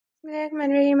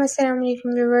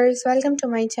Assalamualaikum viewers, welcome to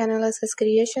my channel Assas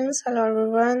Creations. Hello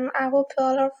everyone, I hope you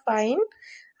all are fine.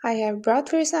 I have brought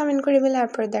through some incredible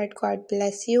effort that God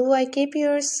bless you. I keep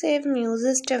your safe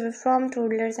music away from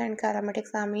toddlers and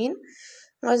charismatics.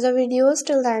 Watch the videos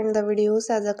till the end of the videos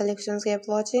as the collections. Keep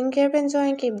watching, keep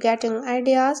enjoying, keep getting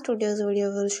ideas. Today's video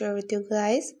will share with you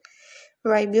guys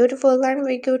very beautiful and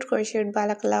very cute crocheted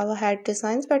balaclava hat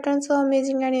designs, patterns so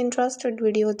amazing and interested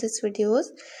video. This videos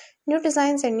new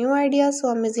designs and new ideas so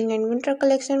amazing and winter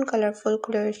collection colorful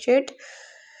crochet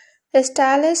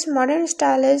stylish modern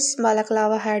stylish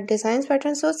balaclava hat designs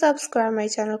patterns. So subscribe my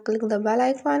channel, click the bell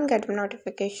icon, get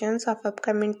notifications of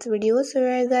upcoming videos.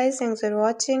 So guys, thanks for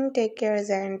watching, take care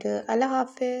and Allah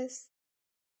Hafiz.